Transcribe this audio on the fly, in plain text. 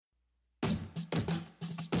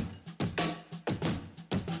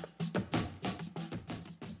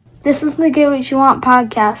This is the Get What You Want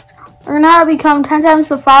podcast. Learn how to become 10 times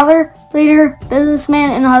the father, leader,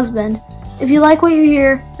 businessman, and husband. If you like what you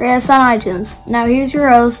hear, rate us on iTunes. Now here's your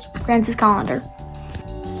host, Francis Collender.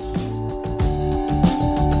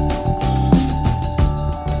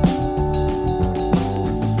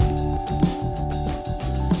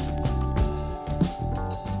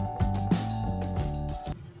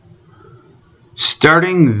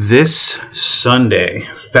 Starting this Sunday,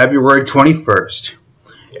 February 21st,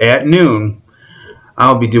 at noon,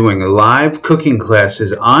 I'll be doing live cooking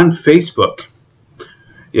classes on Facebook.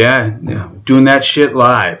 Yeah, doing that shit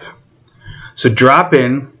live. So drop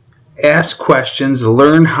in, ask questions,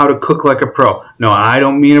 learn how to cook like a pro. No, I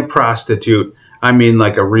don't mean a prostitute. I mean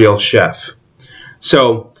like a real chef.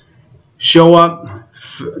 So show up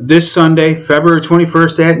this Sunday, February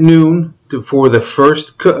 21st at noon for the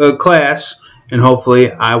first class. And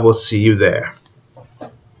hopefully I will see you there.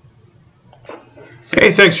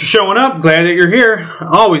 Hey, thanks for showing up. Glad that you're here.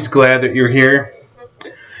 Always glad that you're here.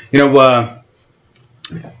 You know,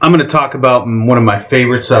 I'm going to talk about one of my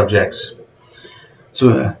favorite subjects.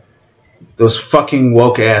 So, those fucking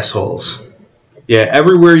woke assholes. Yeah,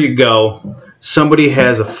 everywhere you go, somebody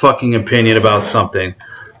has a fucking opinion about something.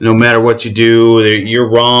 No matter what you do, you're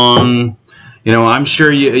wrong. You know, I'm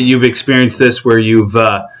sure you've experienced this where you've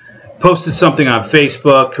posted something on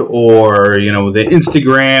Facebook or, the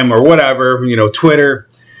Instagram or whatever, Twitter,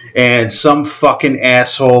 and some fucking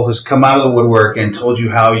asshole has come out of the woodwork and told you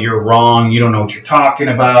how you're wrong, you don't know what you're talking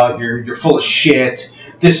about, you're full of shit,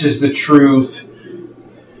 this is the truth.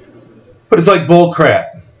 But it's like bull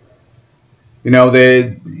crap.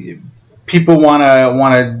 People want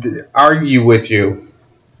to argue with you.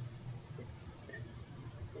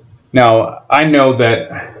 Now, I know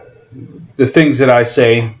that the things that I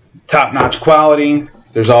say, top-notch quality.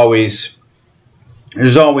 There's always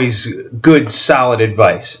good, solid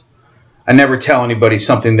advice. I never tell anybody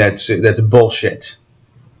something that's bullshit.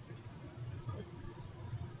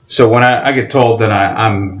 So when I get told that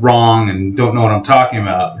I'm wrong and don't know what I'm talking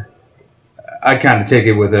about, I kind of take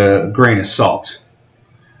it with a grain of salt.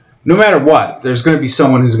 No matter what, there's going to be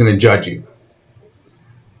someone who's going to judge you.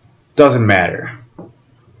 Doesn't matter.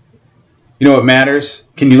 You know what matters?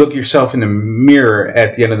 Can you look yourself in the mirror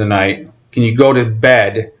at the end of the night? Can you go to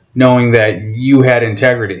bed knowing that you had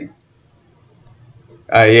integrity?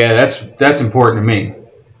 Yeah, that's important to me.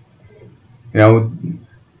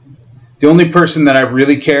 The only person that I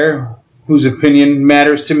really care, whose opinion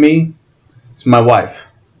matters to me, is my wife.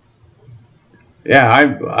 Yeah,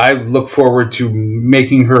 I look forward to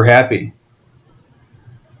making her happy.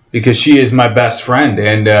 Because she is my best friend,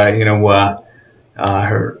 and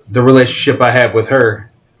the relationship I have with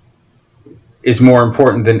her is more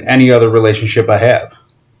important than any other relationship I have.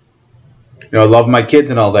 I love my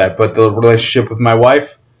kids and all that, but the relationship with my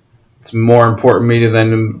wife, it's more important to me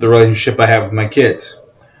than the relationship I have with my kids.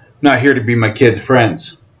 I'm not here to be my kids'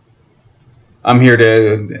 friends. I'm here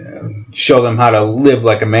to show them how to live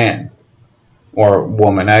like a man or a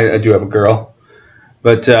woman. I do have a girl.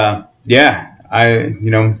 But,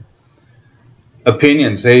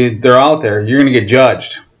 opinions, they're out there. You're going to get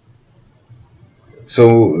judged.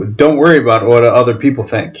 So don't worry about what other people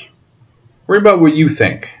think. Worry about what you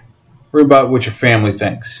think. Worry about what your family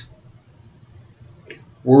thinks.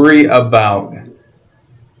 Worry about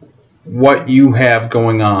what you have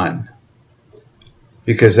going on.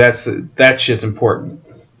 Because that shit's important.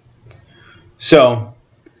 So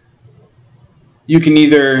you can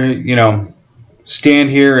either, stand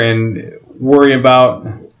here and worry about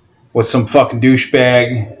what some fucking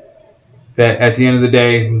douchebag that at the end of the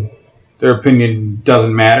day their opinion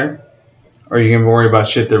doesn't matter, or you can worry about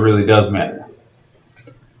shit that really does matter.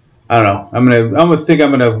 I don't know. I'm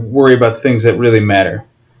gonna worry about things that really matter,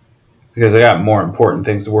 because I got more important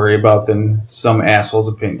things to worry about than some asshole's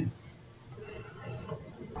opinion.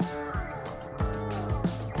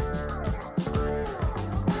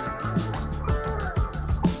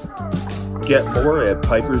 Get more at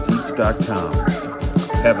piperseats.com.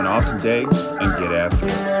 Have an awesome day and get after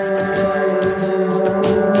it.